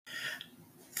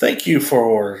Thank you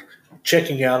for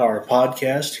checking out our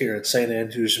podcast here at St.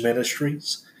 Andrew's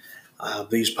Ministries.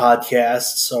 These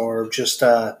podcasts are just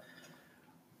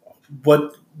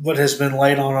what has been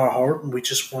laid on our heart, and we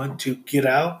just want to get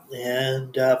out.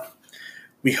 And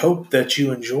we hope that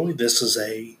you enjoy. This is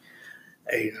a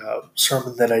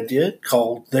sermon that I did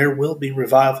called "There Will Be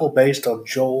Revival," based on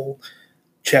Joel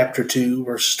chapter 2,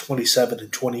 verses 27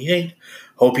 and 28.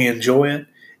 Hope you enjoy it.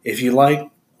 If you like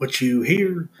what you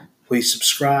hear, please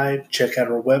subscribe. Check out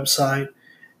our website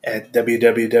at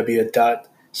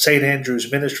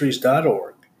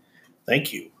www.standrewsministries.org.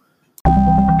 Thank you.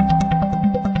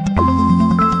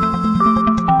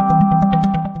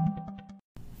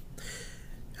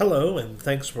 Hello, and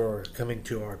thanks for coming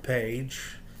to our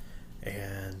page,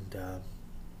 and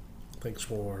thanks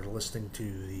for listening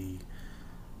to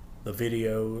the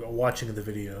video, watching the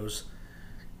videos.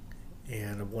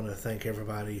 And I want to thank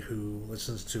everybody who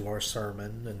listens to our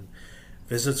sermon and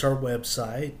visits our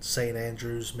website,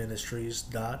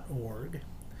 standrewsministries.org.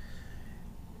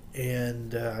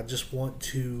 And I just want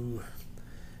to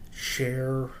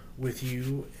share with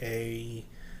you a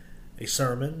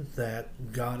sermon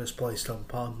that God has placed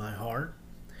upon my heart.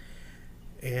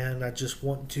 And I just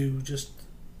want to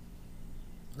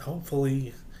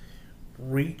hopefully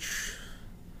reach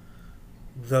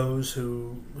those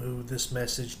who this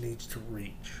message needs to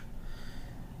reach.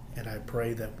 And I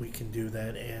pray that we can do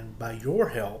that. And by your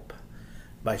help,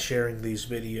 by sharing these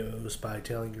videos, by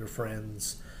telling your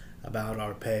friends about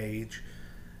our page,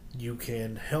 you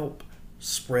can help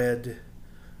spread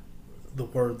the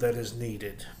word that is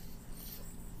needed.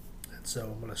 And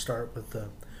so I'm going to start with the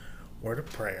word of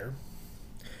prayer.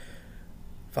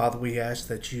 Father, we ask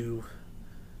that you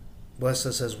bless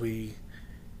us as we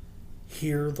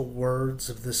hear the words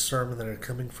of this sermon that are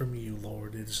coming from you,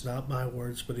 Lord. It is not my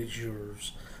words, but it's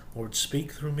yours. Lord,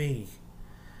 speak through me.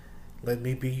 Let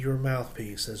me be your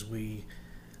mouthpiece as we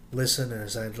listen,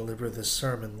 as I deliver this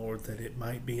sermon, Lord, that it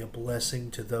might be a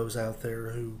blessing to those out there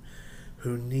who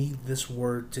need this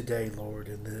word today, Lord,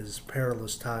 in these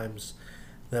perilous times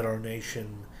that our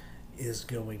nation is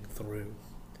going through.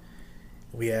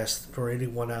 We ask for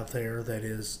anyone out there that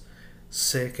is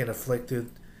sick and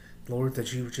afflicted, Lord,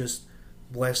 that you just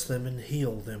bless them and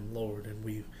heal them, Lord. And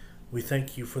we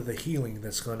thank you for the healing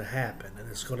that's going to happen and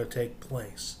it's going to take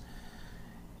place.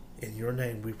 In your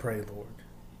name we pray, Lord.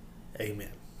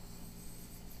 Amen.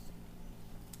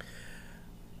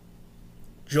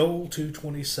 Joel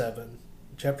 2:27,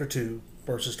 chapter 2,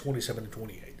 verses 27 and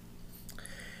 28.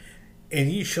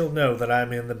 And ye shall know that I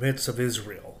am in the midst of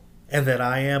Israel, and that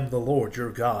I am the Lord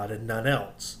your God, and none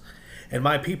else. And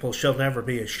my people shall never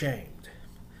be ashamed.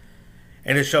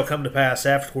 And it shall come to pass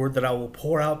afterward that I will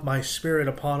pour out my spirit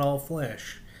upon all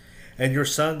flesh, and your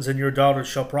sons and your daughters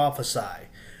shall prophesy,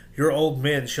 your old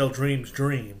men shall dream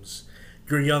dreams,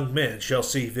 your young men shall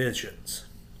see visions.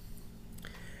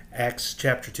 Acts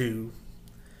chapter 2,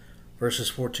 verses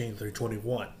 14 through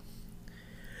 21.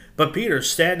 But Peter,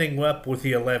 standing up with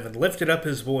the 11, lifted up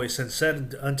his voice and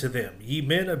said unto them, Ye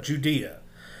men of Judea,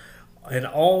 and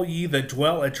all ye that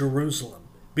dwell at Jerusalem,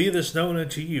 be this known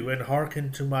unto you, and hearken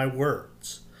to my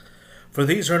words. For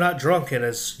these are not drunken,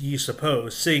 as ye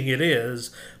suppose, seeing it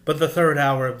is but the third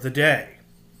hour of the day,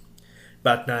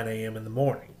 about 9 a.m. in the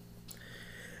morning.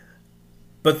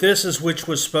 But this is which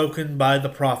was spoken by the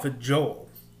prophet Joel.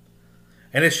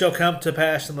 And it shall come to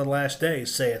pass in the last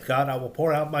days, saith God, I will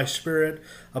pour out my spirit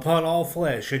upon all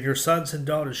flesh, and your sons and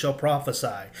daughters shall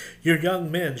prophesy. Your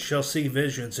young men shall see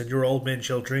visions, and your old men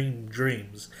shall dream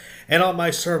dreams. And on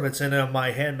my servants and on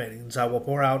my handmaidens I will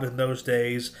pour out in those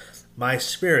days my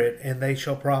spirit, and they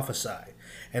shall prophesy.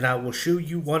 And I will shew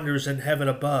you wonders in heaven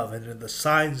above, and in the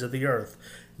signs of the earth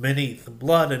beneath,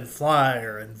 blood and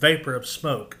fire and vapor of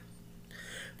smoke.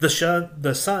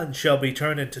 The sun shall be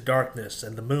turned into darkness,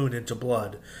 and the moon into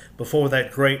blood, before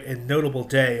that great and notable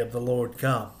day of the Lord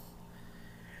come.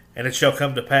 And it shall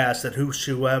come to pass that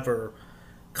whosoever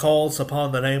calls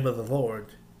upon the name of the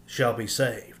Lord shall be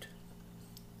saved.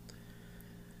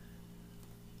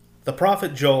 The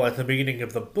prophet Joel, at the beginning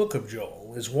of the book of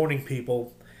Joel, is warning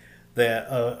people that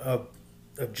of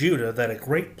Judah that a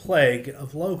great plague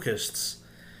of locusts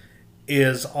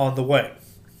is on the way.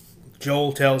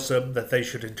 Joel tells them that they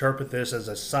should interpret this as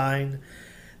a sign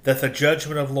that the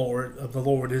judgment of the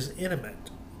Lord is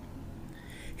imminent.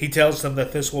 He tells them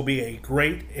that this will be a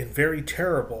great and very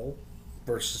terrible,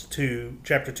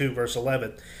 chapter 2, verse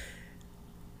 11.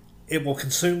 It will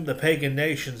consume the pagan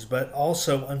nations, but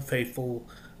also unfaithful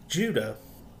Judea,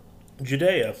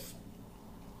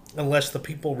 unless the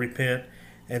people repent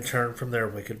and turn from their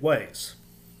wicked ways.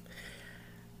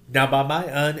 Now, by my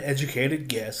uneducated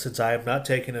guess, since I have not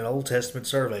taken an Old Testament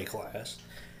survey class,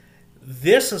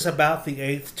 this is about the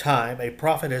 8th time a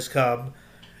prophet has come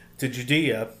to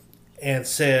Judea and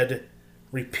said,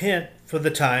 "Repent, for the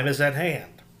time is at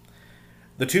hand."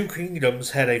 The two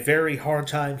kingdoms had a very hard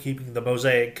time keeping the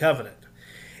Mosaic covenant.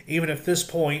 Even at this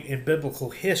point in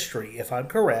biblical history, if I'm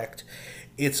correct,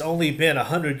 it's only been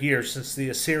 100 years since the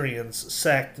Assyrians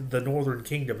sacked the northern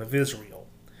kingdom of Israel.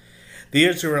 The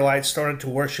Israelites started to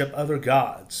worship other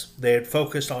gods. They had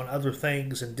focused on other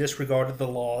things and disregarded the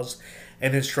laws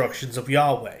and instructions of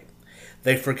Yahweh.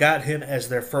 They forgot him as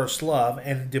their first love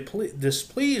and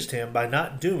displeased him by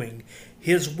not doing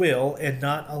his will and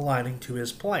not aligning to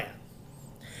his plan.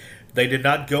 They did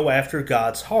not go after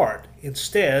God's heart.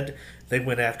 Instead, they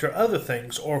went after other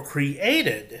things or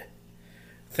created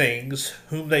things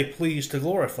whom they pleased to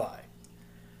glorify.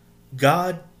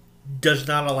 God does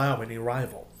not allow any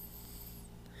rival.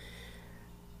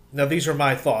 Now, these are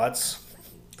my thoughts.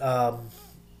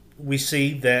 We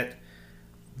see that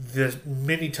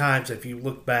many times, if you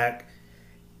look back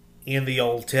in the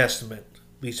Old Testament,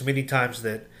 these many times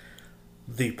that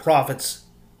the prophets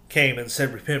came and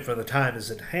said, "Repent, for the time is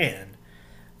at hand,"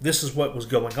 this is what was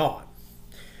going on.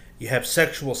 You have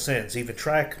sexual sins, even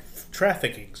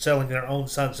trafficking, selling their own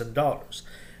sons and daughters,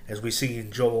 as we see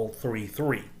in Joel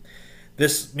 3:3.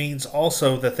 This means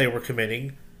also that they were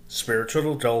committing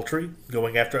spiritual adultery,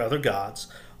 going after other gods,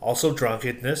 also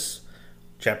drunkenness,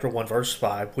 chapter 1, verse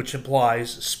 5, which implies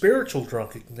spiritual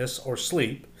drunkenness or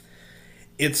sleep.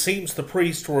 It seems the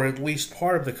priests were at least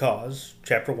part of the cause,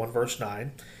 chapter 1, verse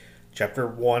 9, chapter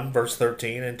 1, verse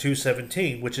 13, and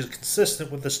 2:17, which is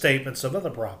consistent with the statements of other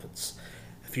prophets,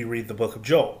 if you read the book of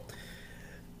Joel.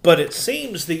 But it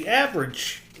seems the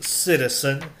average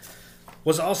citizen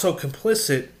was also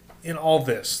complicit in all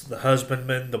this, the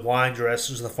husbandmen, the wine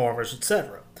dressers, the farmers,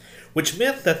 etc., which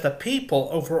meant that the people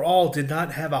overall did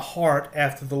not have a heart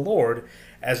after the Lord,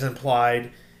 as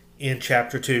implied in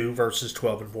chapter 2, verses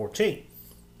 12 and 14.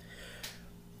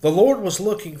 The Lord was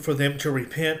looking for them to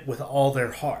repent with all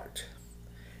their heart.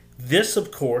 This, of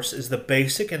course, is the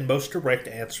basic and most direct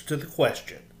answer to the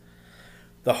question.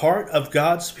 The heart of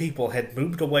God's people had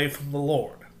moved away from the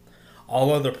Lord.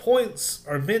 All other points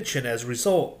are mentioned as a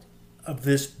result of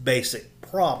this basic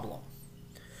problem.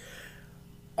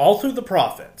 All through the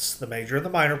prophets, the major and the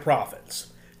minor prophets,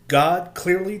 God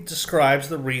clearly describes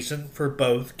the reason for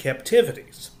both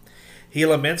captivities. He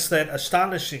laments that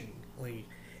astonishingly,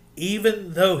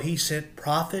 even though he sent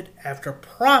prophet after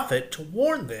prophet to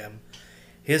warn them,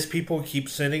 his people keep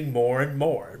sinning more and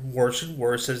more, worse and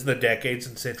worse as the decades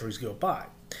and centuries go by.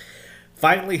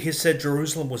 Finally, he said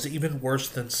Jerusalem was even worse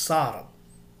than Sodom.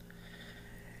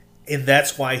 And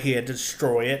that's why he had to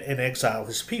destroy it and exile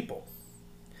his people.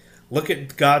 Look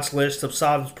at God's list of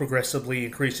Sodom's progressively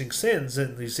increasing sins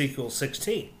in Ezekiel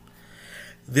 16.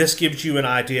 This gives you an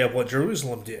idea of what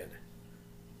Jerusalem did,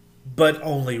 but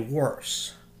only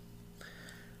worse.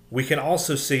 We can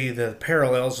also see the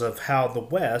parallels of how the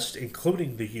West,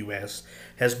 including the U.S.,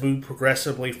 has moved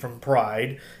progressively from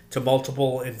pride to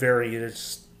multiple and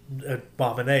various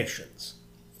abominations.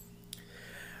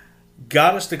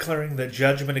 God is declaring the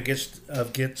judgment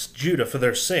against Judah for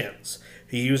their sins.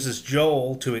 He uses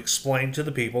Joel to explain to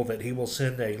the people that he will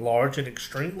send a large and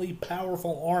extremely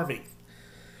powerful army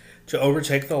to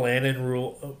overtake the land and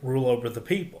rule over the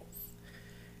people.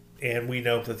 And we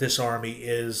know that this army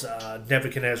is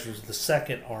Nebuchadnezzar's the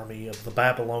second army of the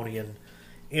Babylonian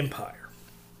Empire.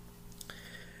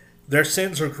 Their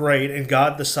sins are great, and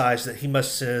God decides that he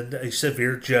must send a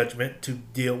severe judgment to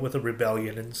deal with the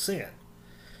rebellion and sin.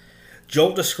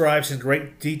 Joel describes in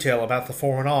great detail about the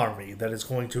foreign army that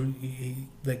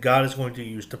God is going to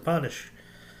use to punish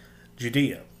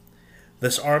Judea.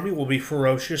 This army will be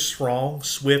ferocious, strong,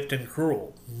 swift, and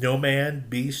cruel. No man,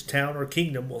 beast, town, or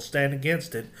kingdom will stand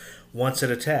against it once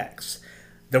it attacks.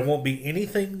 There won't be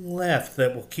anything left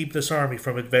that will keep this army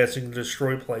from advancing to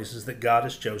destroy places that God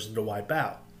has chosen to wipe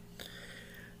out.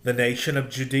 The nation of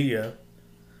Judea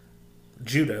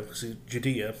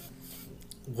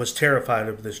was terrified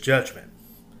of this judgment.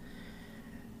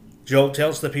 Joel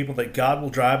tells the people that God will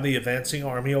drive the advancing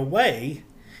army away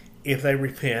if they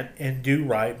repent and do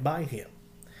right by him.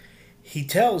 He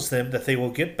tells them that they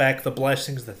will get back the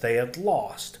blessings that they have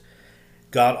lost.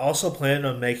 God also planned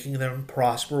on making them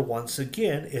prosper once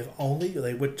again if only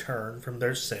they would turn from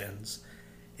their sins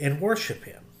and worship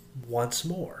him once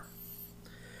more.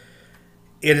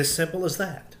 It is simple as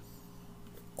that.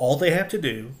 All they have to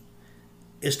do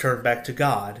is turn back to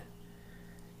God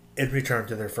and return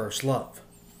to their first love.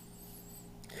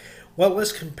 Well,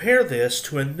 let's compare this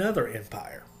to another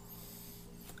empire,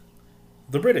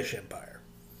 the British Empire.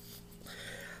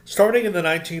 Starting in the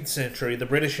 19th century, the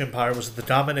British Empire was the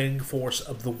dominating force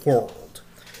of the world.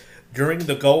 During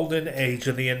the golden age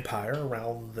of the empire,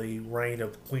 around the reign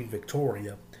of Queen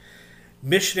Victoria,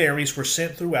 missionaries were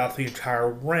sent throughout the entire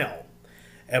realm.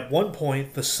 At one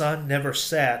point, the sun never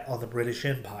set on the British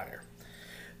Empire.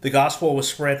 The gospel was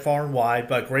spread far and wide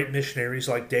by great missionaries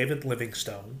like David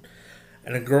Livingstone,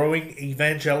 and a growing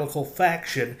evangelical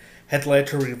faction had led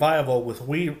to revival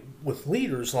with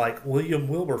leaders like William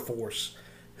Wilberforce,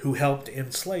 who helped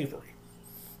end slavery.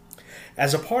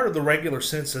 As a part of the regular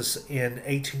census in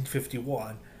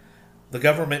 1851, the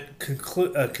government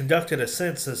conducted a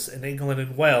census in England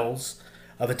and Wales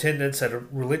of attendance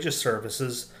at religious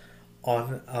services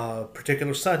on a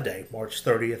particular Sunday, March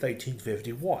 30th,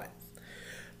 1851.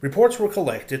 Reports were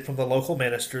collected from the local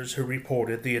ministers who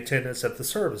reported the attendance at the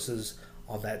services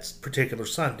on that particular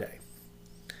Sunday.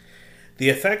 The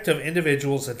effect of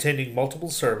individuals attending multiple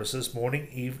services,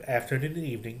 morning, afternoon, and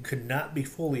evening, could not be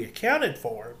fully accounted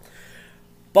for,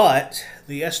 but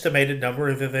the estimated number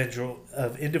of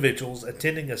individuals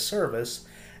attending a service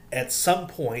at some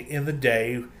point in the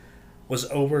day was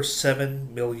over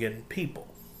 7 million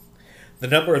people. The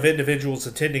number of individuals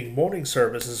attending morning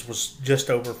services was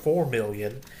just over 4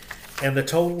 million, and the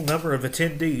total number of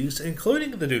attendees,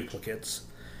 including the duplicates,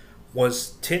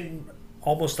 was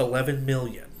almost 11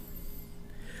 million.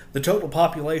 The total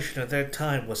population at that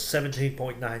time was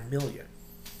 17.9 million.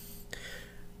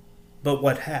 But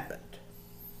what happened?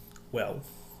 Well,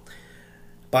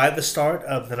 by the start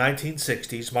of the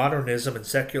 1960s, modernism and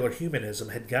secular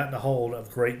humanism had gotten a hold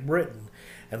of Great Britain,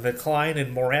 and the decline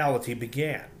in morality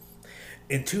began.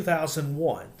 In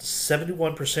 2001,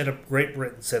 71% of Great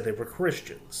Britain said they were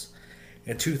Christians.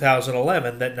 In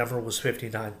 2011, that number was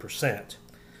 59%.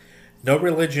 No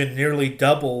religion nearly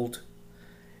doubled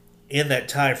in that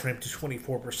time frame to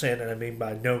 24%, and I mean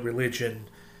by no religion,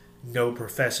 no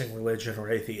professing religion or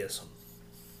atheism.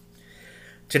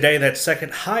 Today, that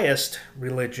second highest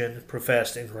religion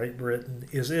professed in Great Britain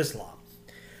is Islam.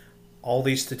 All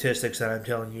these statistics that I'm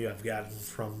telling you I've gotten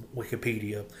from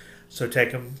Wikipedia, so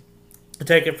take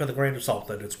it for the grain of salt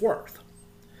that it's worth.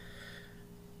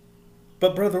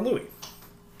 But Brother Louis,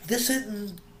 this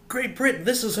isn't Great Britain,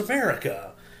 this is America.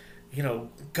 You know,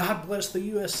 God bless the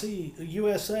USA,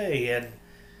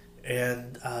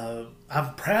 and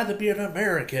I'm proud to be an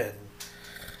American,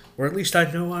 or at least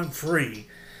I know I'm free.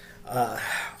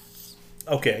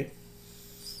 Okay.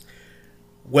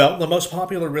 Well, the most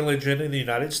popular religion in the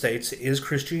United States is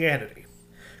Christianity,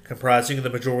 comprising the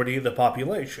majority of the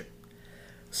population,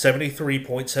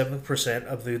 73.7%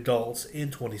 of the adults in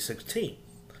 2016.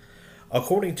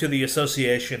 According to the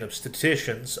Association of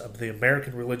Statisticians of the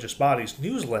American Religious Bodies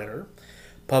newsletter,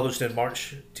 published in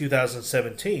March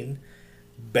 2017,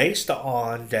 based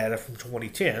on data from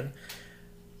 2010,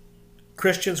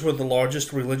 Christians were the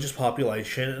largest religious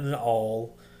population in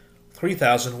all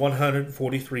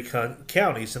 3,143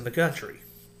 counties in the country.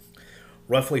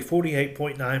 Roughly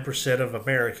 48.9% of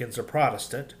Americans are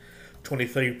Protestant,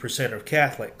 23% are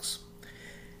Catholics.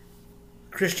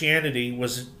 Christianity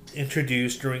was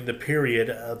introduced during the period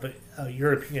of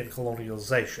European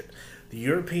colonialization. The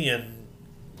Europeans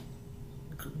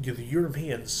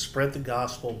spread the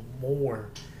gospel more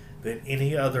than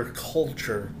any other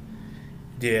culture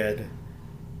did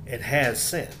and has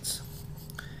since.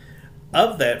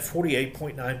 Of that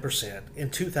 48.9%, in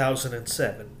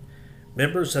 2007,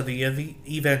 members of the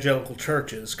evangelical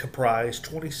churches comprised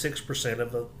 26%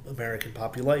 of the American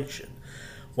population,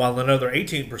 while another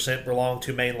 18% belonged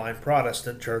to mainline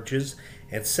Protestant churches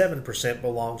and 7%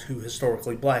 belonged to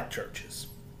historically black churches.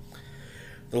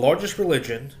 The largest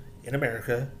religion in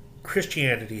America,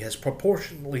 Christianity, has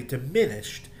proportionally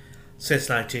diminished since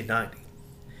 1990.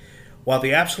 While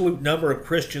the absolute number of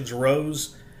Christians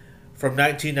rose from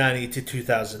 1990 to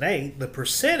 2008, the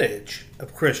percentage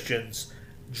of Christians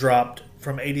dropped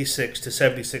from 86 to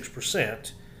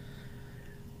 76%,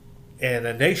 and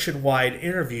a nationwide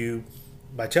interview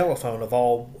by telephone of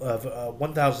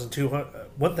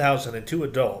 1,002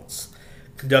 adults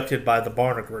conducted by the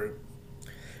Barna Group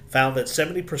found that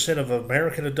 70% of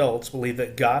American adults believe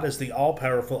that God is the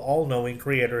all-powerful, all-knowing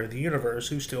creator of the universe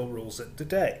who still rules it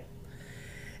today,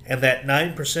 and that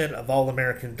 9% of all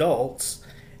American adults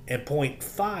and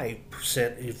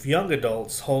 0.5% of young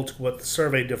adults hold to what the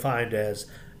survey defined as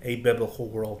a biblical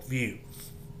worldview.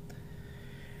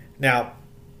 Now,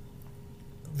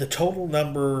 the total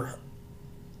number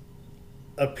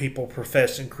of people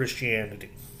professing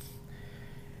Christianity,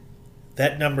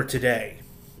 that number today,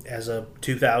 as of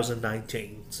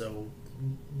 2019, so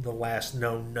the last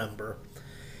known number,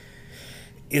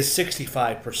 is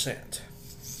 65%.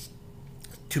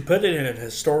 To put it in a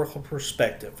historical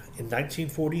perspective, in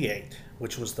 1948,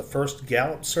 which was the first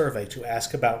Gallup survey to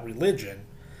ask about religion,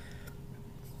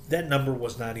 that number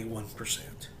was 91%.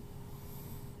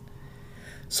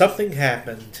 Something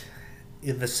happened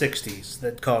in the 60s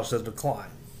that caused a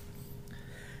decline.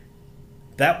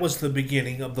 That was the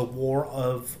beginning of the war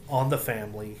on the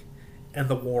family and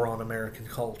the war on American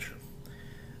culture.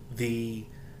 The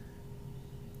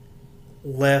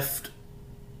left,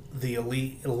 the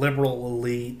elite, liberal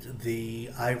elite, the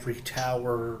ivory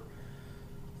tower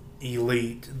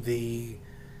elite, the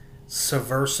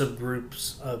subversive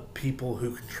groups of people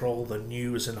who control the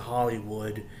news in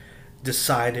Hollywood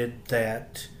decided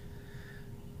that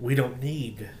we don't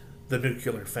need the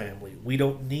nuclear family. We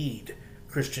don't need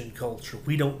Christian culture.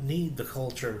 We don't need the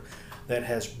culture that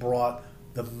has brought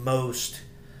the most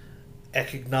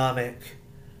economic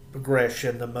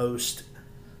progression, the most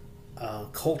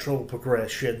cultural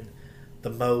progression, the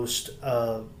most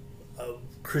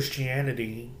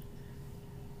Christianity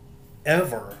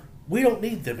ever. We don't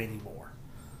need them anymore.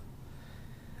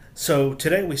 So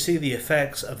today we see the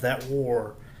effects of that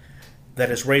war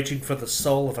that is raging for the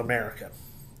soul of America.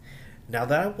 Now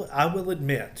that I will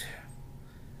admit,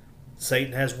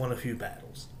 Satan has won a few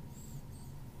battles.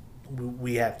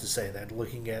 We have to say that,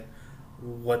 looking at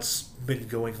what's been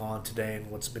going on today and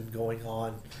what's been going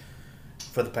on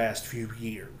for the past few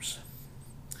years.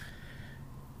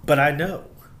 But I know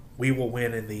we will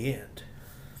win in the end.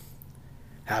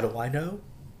 How do I know?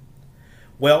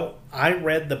 Well, I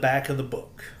read the back of the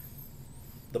book,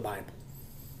 the Bible.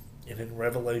 And in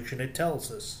Revelation it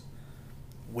tells us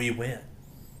we win.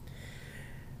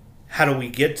 How do we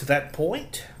get to that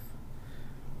point?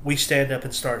 We stand up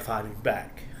and start fighting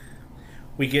back.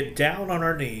 We get down on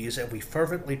our knees and we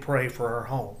fervently pray for our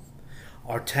home,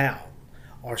 our town,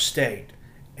 our state,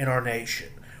 and our nation.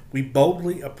 We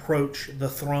boldly approach the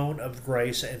throne of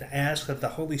grace and ask that the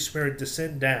Holy Spirit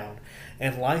descend down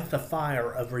and light the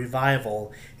fire of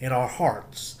revival in our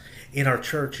hearts, in our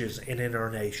churches, and in our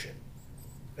nation.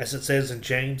 As it says in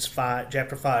James 5,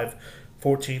 chapter 5,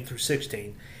 14 through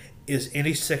 16, "Is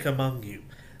any sick among you?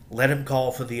 Let him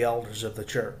call for the elders of the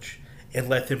church, and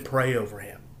let them pray over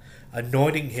him,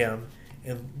 anointing him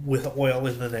with oil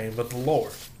in the name of the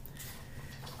Lord.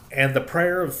 And the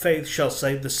prayer of faith shall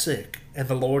save the sick, and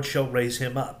the Lord shall raise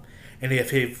him up. And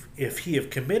if he have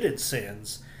committed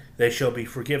sins, they shall be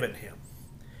forgiven him.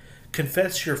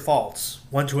 Confess your faults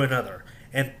one to another,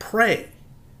 and pray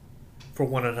for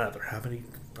one another." How many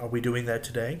are we doing that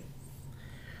today?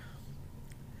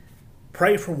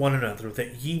 Pray for one another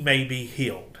that ye may be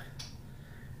healed.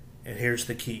 And here's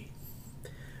the key.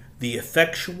 The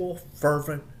effectual,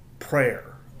 fervent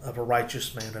prayer of a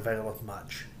righteous man availeth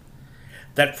much.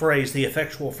 That phrase, the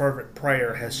effectual, fervent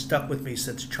prayer, has stuck with me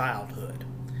since childhood.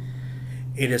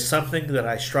 It is something that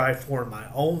I strive for in my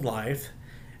own life,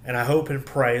 and I hope and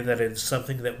pray that it is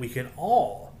something that we can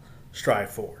all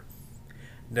strive for.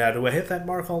 Now, do I hit that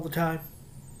mark all the time?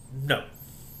 No.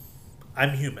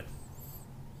 I'm human.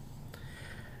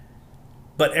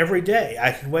 But every day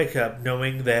I can wake up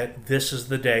knowing that this is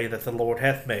the day that the Lord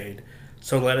hath made,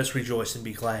 so let us rejoice and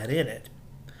be glad in it.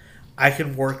 I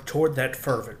can work toward that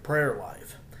fervent prayer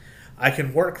life. I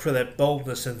can work for that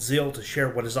boldness and zeal to share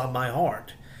what is on my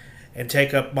heart, and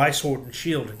take up my sword and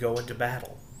shield and go into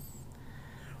battle.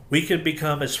 We can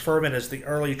become as fervent as the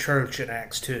early church in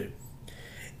Acts 2.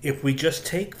 If we just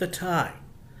take the time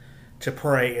to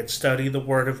pray and study the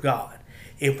Word of God,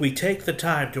 if we take the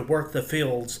time to work the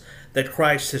fields that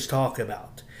Christ has talked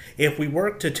about, if we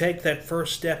work to take that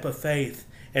first step of faith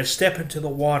and step into the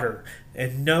water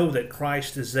and know that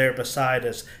Christ is there beside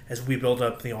us as we build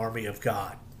up the army of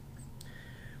God.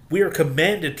 We are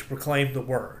commanded to proclaim the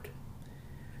Word.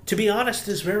 To be honest,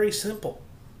 it's very simple.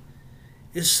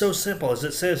 It's so simple, as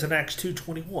it says in Acts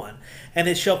 2:21, "And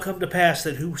it shall come to pass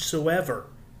that whosoever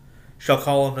shall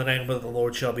call on the name of the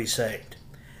Lord shall be saved."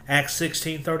 Acts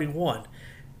 16:31,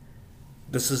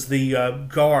 this is the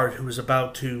guard who was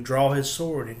about to draw his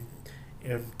sword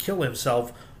and kill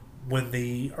himself when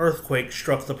the earthquake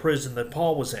struck the prison that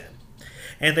Paul was in.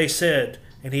 And they said,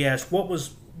 and he asked, what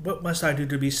must I do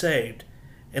to be saved?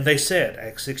 And they said,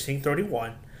 Acts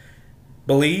 16:31,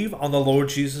 "Believe on the Lord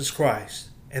Jesus Christ,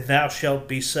 and thou shalt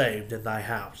be saved in thy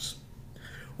house."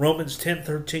 Romans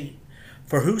 10:13,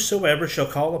 "For whosoever shall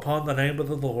call upon the name of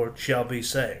the Lord shall be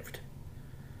saved."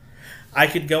 I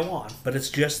could go on, but it's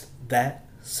just that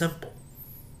simple.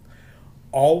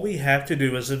 All we have to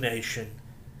do as a nation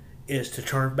is to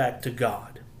turn back to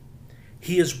God.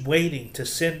 He is waiting to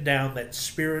send down that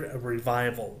spirit of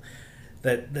revival,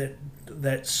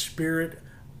 that spirit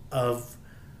of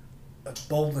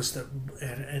boldness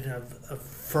and of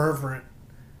fervent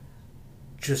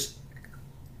just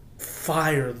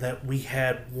fire that we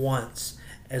had once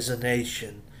as a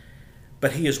nation,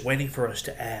 but He is waiting for us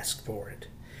to ask for it.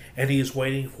 And He is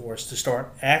waiting for us to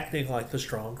start acting like the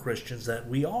strong Christians that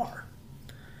we are.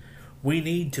 We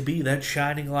need to be that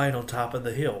shining light on top of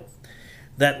the hill,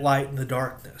 that light in the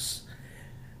darkness,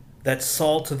 that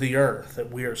salt of the earth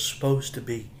that we are supposed to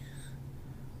be.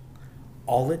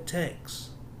 All it takes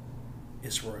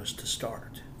is for us to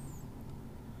start.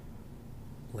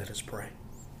 Let us pray.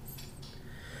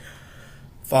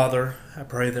 Father, I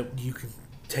pray that you can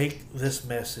take this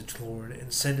message, Lord,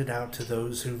 and send it out to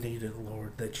those who need it,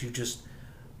 Lord, that you just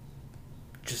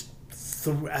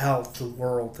throughout the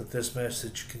world that this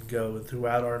message can go, and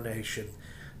throughout our nation,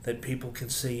 that people can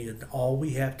see, and all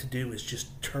we have to do is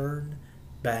just turn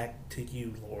back to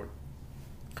you, Lord.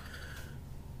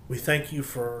 We thank you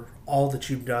for all that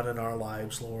you've done in our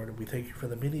lives, Lord, and we thank you for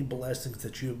the many blessings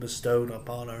that you have bestowed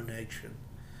upon our nation.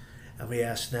 And we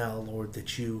ask now, Lord,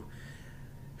 that you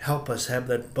help us have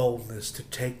that boldness to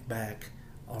take back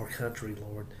our country,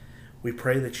 Lord. We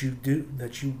pray that you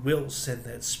will send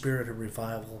that spirit of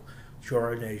revival to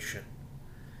our nation.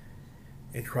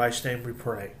 In Christ's name we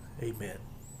pray. Amen.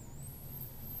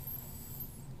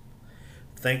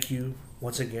 Thank you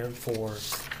once again for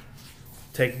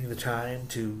taking the time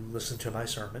to listen to my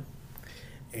sermon.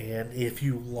 And if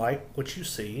you like what you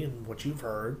see and what you've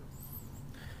heard,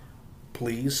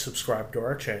 please subscribe to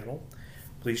our channel.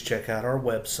 Please check out our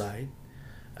website.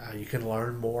 You can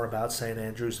learn more about St.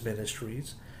 Andrew's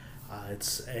Ministries.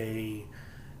 It's a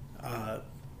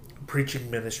preaching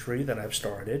ministry that I've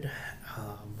started.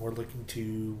 We're looking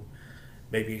to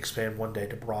maybe expand one day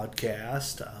to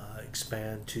broadcast,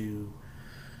 expand to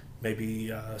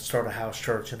maybe start a house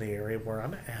church in the area where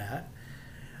I'm at.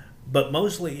 But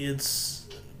mostly it's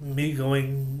me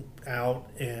going out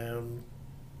and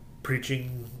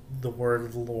preaching the word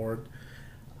of the Lord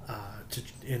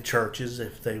in churches.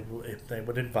 If they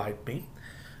would invite me,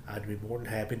 I'd be more than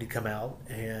happy to come out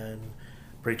and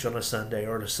preach on a Sunday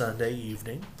or a Sunday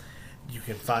evening. You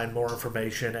can find more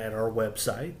information at our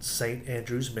website,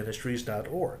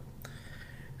 standrewsministries.org.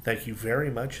 Thank you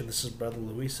very much, and this is Brother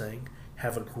Louis saying,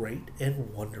 have a great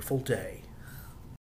and wonderful day.